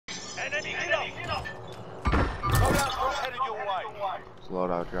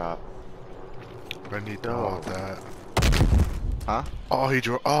loadout drop. I need to hold that. Huh? Oh, he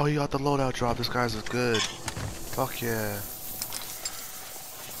got the loadout drop. This guy's good. Fuck yeah.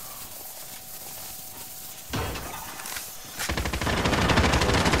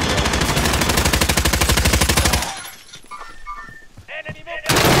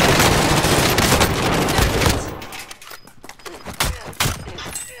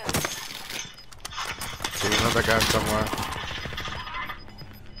 There's another guy somewhere.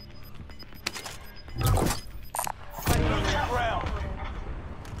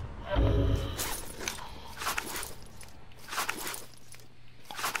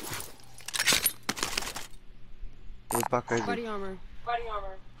 Who the fuck is he? Body armor. Body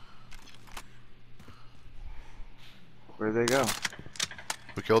armor. Where'd they go?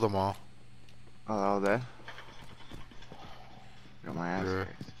 We killed them all. Oh, all there? Got my ass Yeah.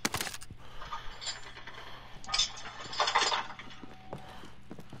 kicked.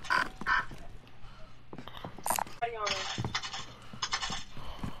 Body armor.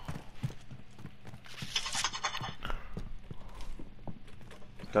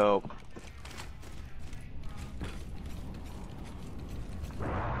 Dope.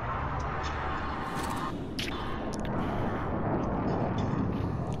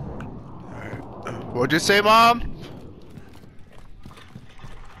 What'd you say, Mom?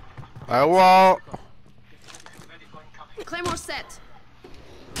 I won't. Claymore set.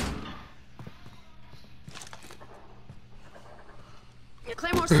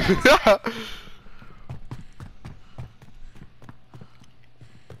 Claymore set.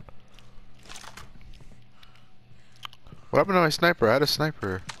 What happened to my sniper? I had a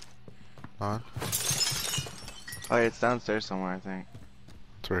sniper on. Oh, yeah, it's downstairs somewhere, I think.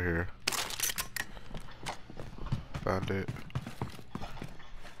 It's right here. Found it.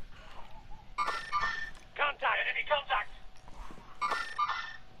 Contact! Enemy contact!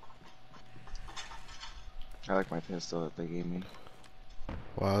 I like my pistol that they gave me.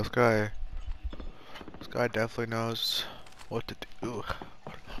 Wow, this guy definitely knows what to do.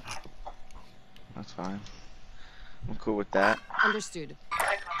 That's fine. I'm cool with that. Understood.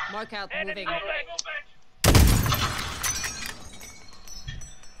 Mark out. Moving.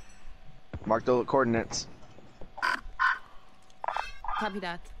 Mark the coordinates. Copy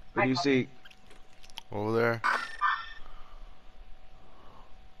that. What do you see? Over there.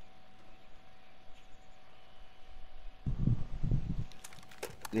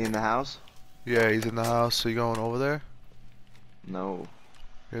 He in the house? Yeah, he's in the house. So you going over there? No.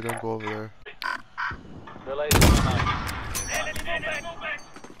 Yeah, don't go over there.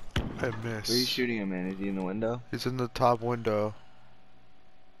 I Where are you missed. shooting him in? Is he in the window? He's in the top window.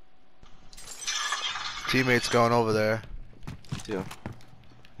 Teammate's going over there. Too.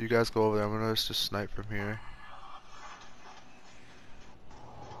 You guys go over there. I'm gonna just snipe from here.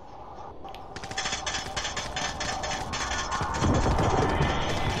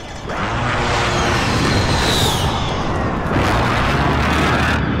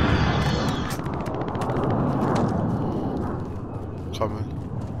 Coming.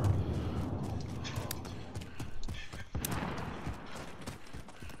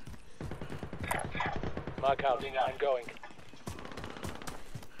 Mark out. I'm going.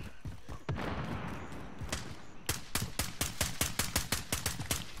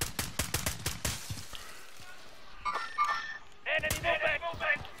 Enemy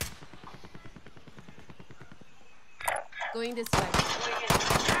movement! Going this way.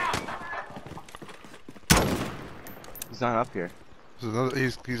 He's not up here. There's another.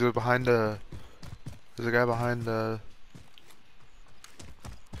 He's behind the. There's a guy behind the.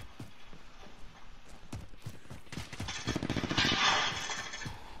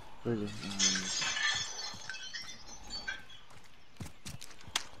 Where is he?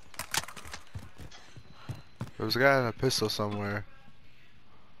 There's a guy in a pistol somewhere.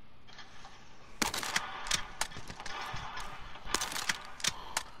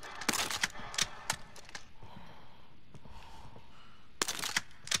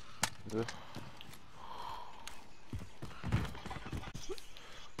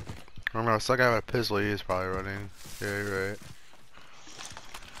 I don't know, it's like I have a pistol, he is probably running. Yeah, you're right.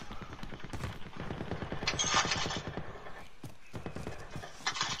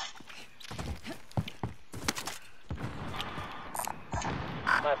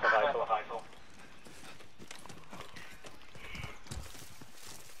 Sniper rifle.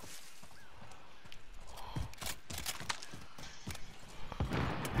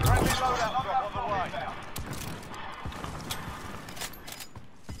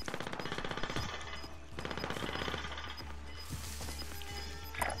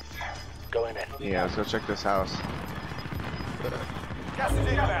 Going in. Yeah, let's go check this house. Gas is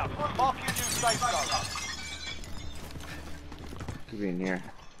inbound. Mark your new safe zone. Could be in here.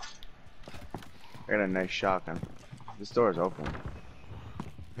 I got a nice shotgun. This door is open.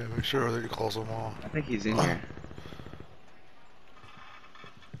 Yeah, make sure that you close them all. I think he's in here.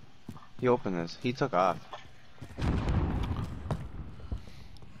 He opened this. He took off.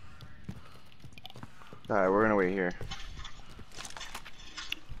 Alright, we're gonna wait here.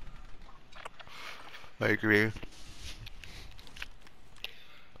 I agree.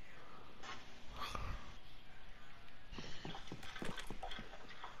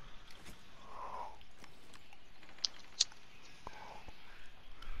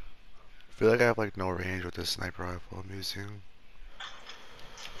 I feel like I have like no range with this sniper rifle I'm using.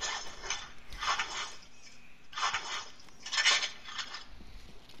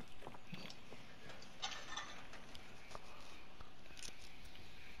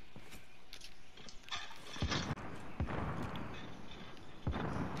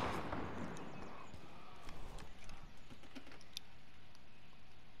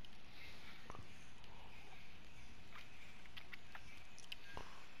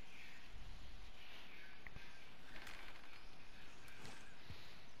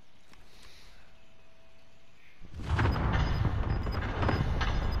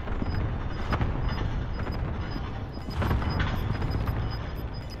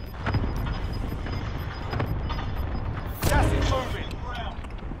 Gas is moving.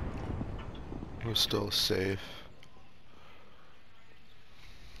 We're still safe.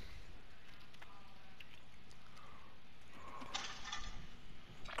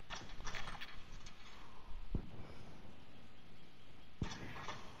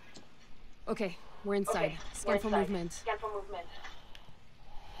 Okay, we're inside. Scan for movement.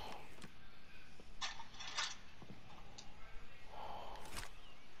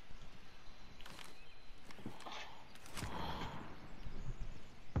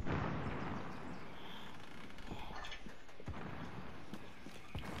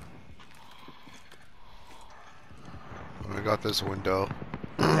 I got this window.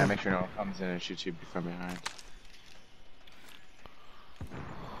 Yeah, make sure no one comes in and shoots you from behind.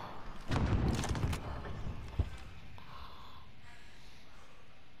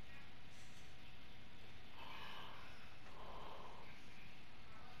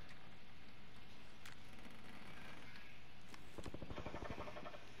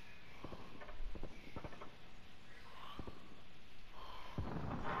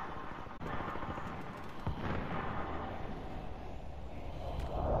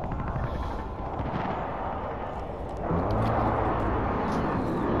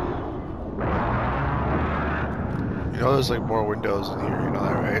 You know there's like more windows in here, you know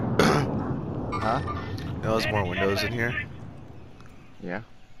that, right? Huh? You know there's more windows in here? Yeah.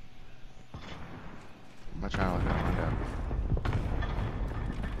 I'm not trying to look out the window.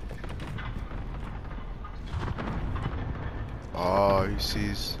 Oh, he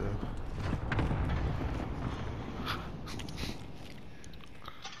sees.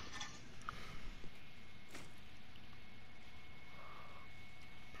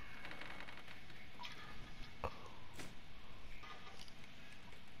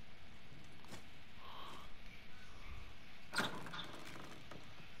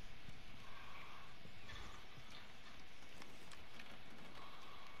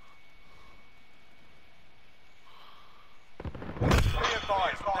 Be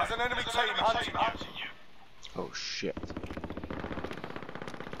advised, there's an enemy team hunting you. Oh shit.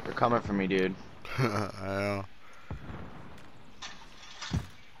 They're coming for me, dude. I know.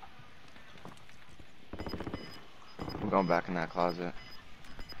 I'm going back in that closet.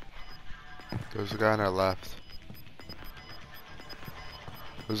 There's a guy on our left.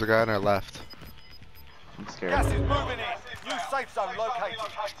 There's a guy on our left. I'm scared. Gas is moving in. New safe zone located.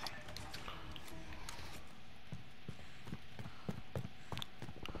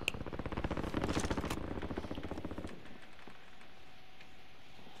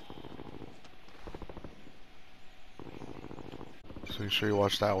 So make sure you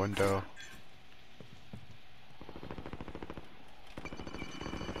watch that window.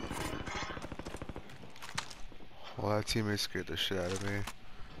 Well, that teammate scared the shit out of me.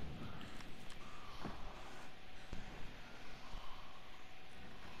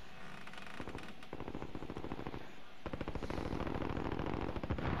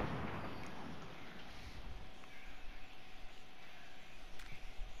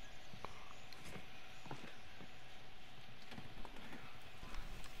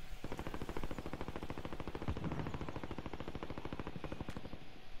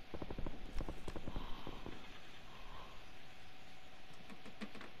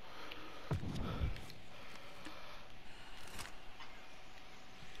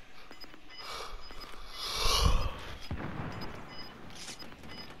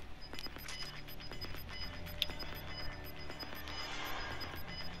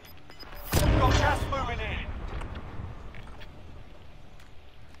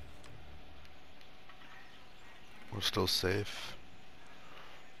 still safe.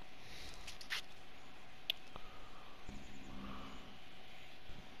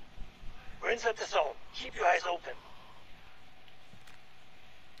 We're inside the zone. Keep your eyes open.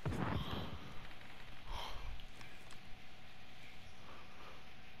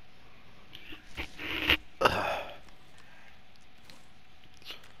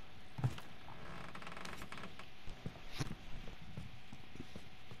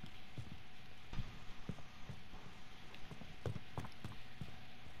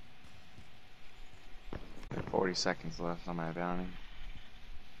 Got 40 seconds left on my bounty.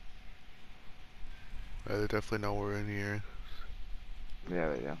 Yeah, they definitely know we're in here. Yeah,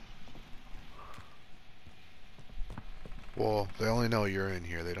 they do. Well, they only know you're in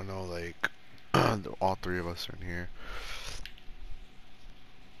here. They don't know, like, all three of us are in here.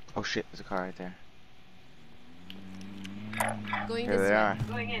 Oh shit, there's a car right there. Going Here this they way. are.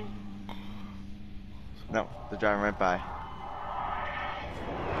 Going in. No, they're driving right by.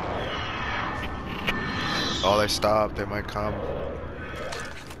 Oh, they stopped. They might come.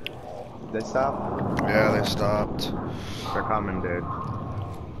 They stop? Yeah, they stopped. They're coming, dude.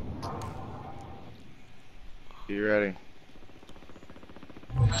 Be ready.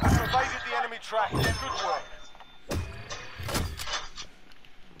 You've evaded the enemy track. Good work.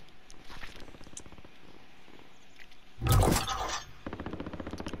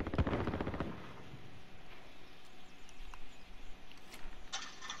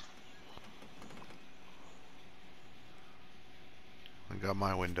 I got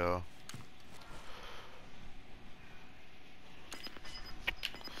my window.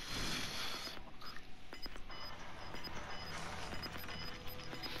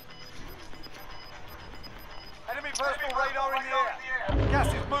 Enemy personal radar in the air. Gas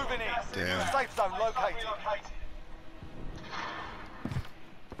is moving in. Damn. Safe zone located.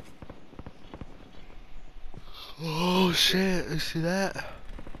 Oh shit! You see that?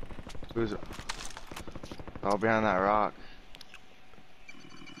 Who's all behind that rock?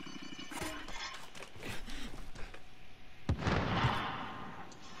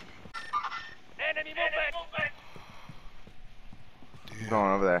 Enemy movement! I'm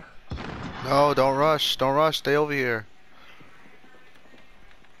going over there. No, don't rush. Don't rush. Stay over here.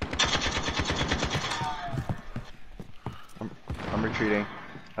 I'm retreating.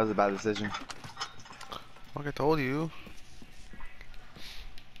 That was a bad decision. Like I told you.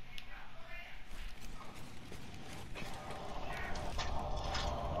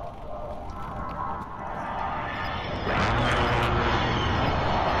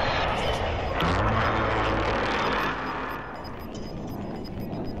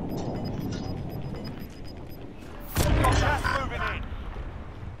 Gas moving in.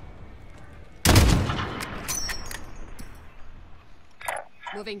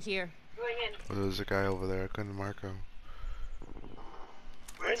 Moving here. Going in. Oh, there's a guy over there. I couldn't mark him.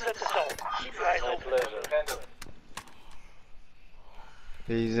 We're inside the zone. Keep your eyes open.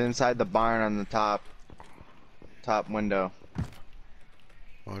 He's inside the barn on the top window.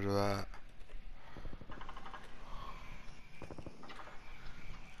 Roger that.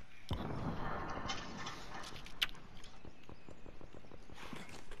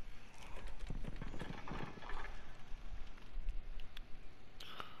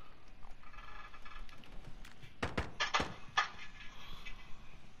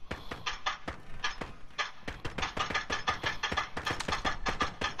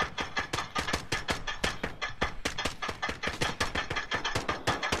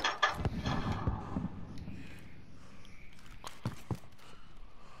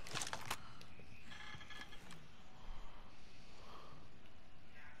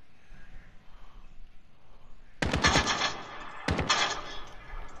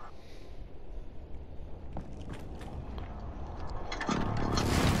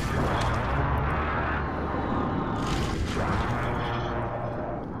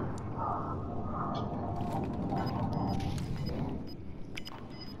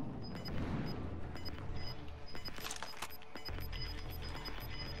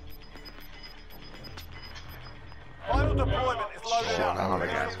 Final deployment is loaded Shit, up. now they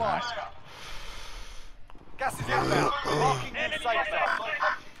Stand got by. Gas is inbound. Marking new safe zone.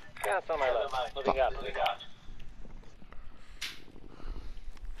 Gas on my left. Moving up.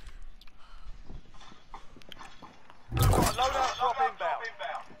 Loadout drop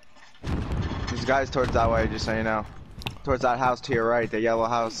inbound. There's guys towards that way, just so you know. Towards that house to your right, the yellow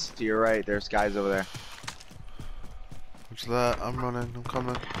house to your right. There's guys over there. What's that? I'm running. I'm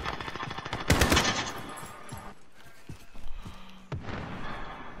coming.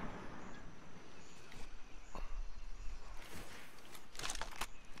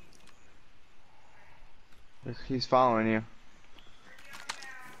 He's following you.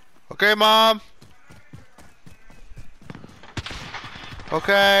 Okay, Mom.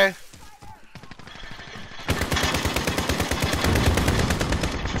 Okay.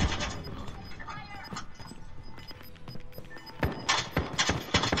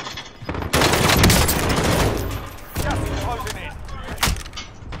 Gas is closing in.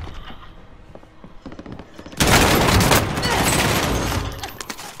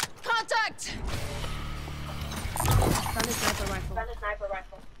 Contact! Found a sniper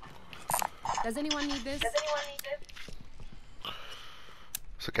rifle. Does anyone need this? There's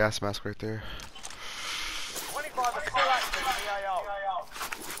a gas mask right there. 25 are still active in the AO.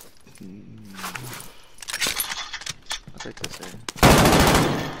 I'll take this here.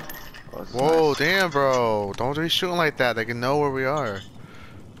 Oh, this is Whoa, nice. damn, bro. Don't be shooting like that. They can know where we are.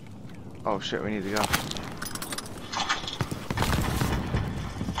 Oh shit, we need to go.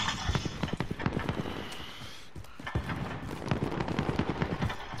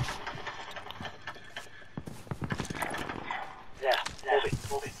 Yeah, move it.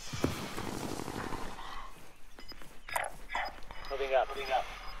 Moving up.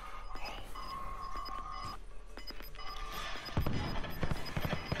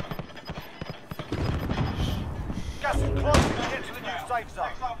 Gas is closing. Get to the new safe zone.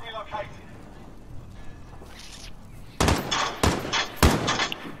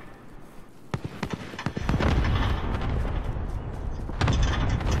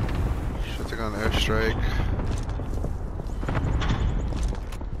 Should take on an airstrike.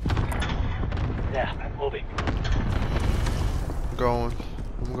 Yeah, moving. I'm going.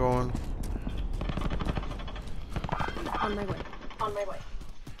 On my way.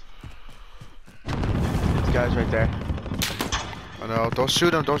 This guy's right there. I know. Don't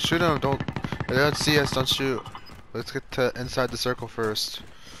shoot him. Don't. They don't see us. Don't shoot. Let's get to inside the circle first.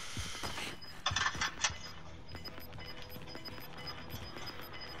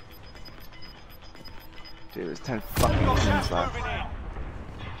 Dude, there's 10 fucking Got teams gas left. moving in.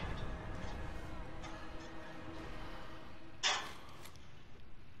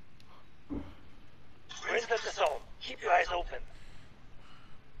 We're inside the zone. Keep your eyes open.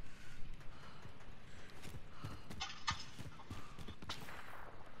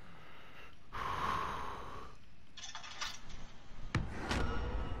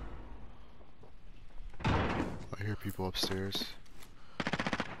 I hear people upstairs.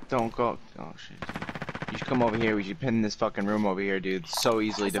 Don't go. Oh shit. You should come over here. We should pin this fucking room over here, dude. It's so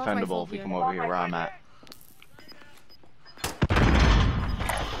easily Assault defendable rifle if we here. come over here where I'm at.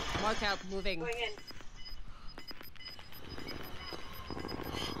 Mark out, moving.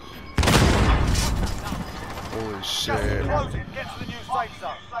 Holy Gas is shit. closing. Get to the new safe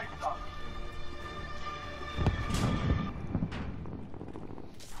zone.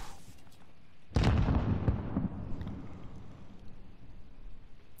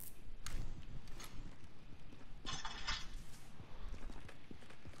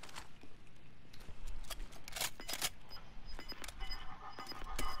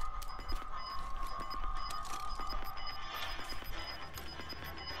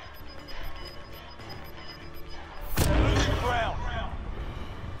 Losing ground.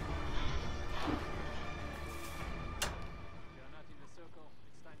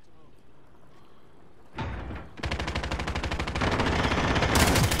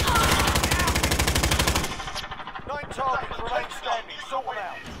 Nine targets remain standing. Sort them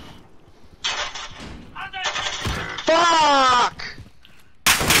out. Fuck! I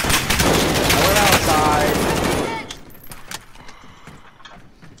went outside.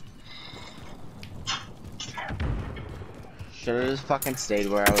 Should've just fucking stayed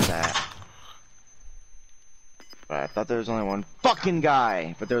where I was at. But I thought there was only one fucking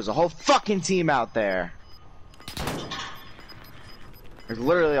guy. But there was a whole fucking team out there. There's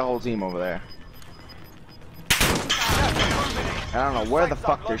literally a whole team over there. I don't know where the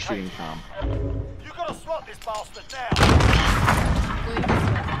fuck they're shooting from. You gotta swat this bastard now. Going this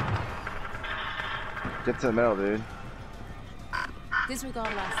way. Get to the middle, dude.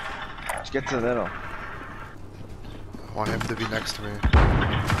 Disregard last. Just get to the middle. I want him to be next to me.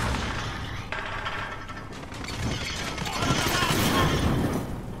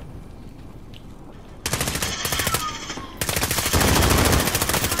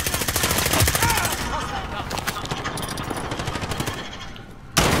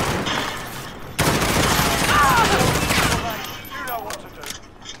 You know what to do.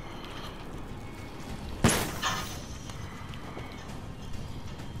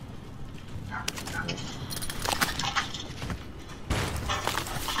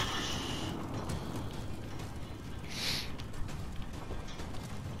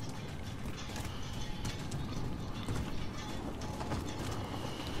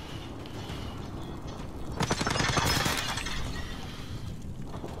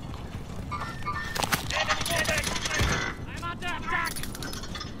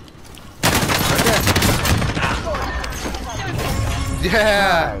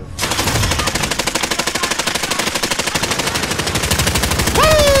 Yeah.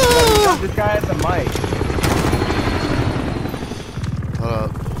 This guy has a mic. Hold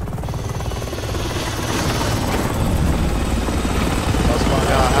up.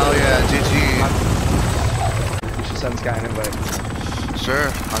 Yeah, hell yeah, GG. You should send this guy an invite. Sure,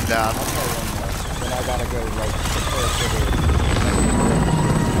 I'm down. Then I gotta go like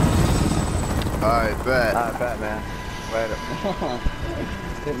Alright, bet. I bet, man. Later.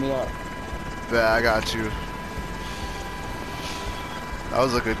 Hit me up. Bet, I got you. That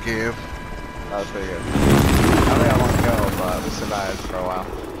was a good game. That was pretty good. I don't think I want to go, but we survived for a while.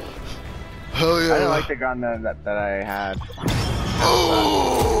 Hell yeah. I didn't like the gun that I had.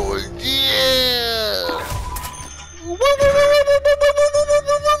 Oh, yeah. I'm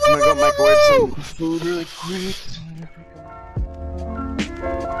gonna go microwave some food really quick.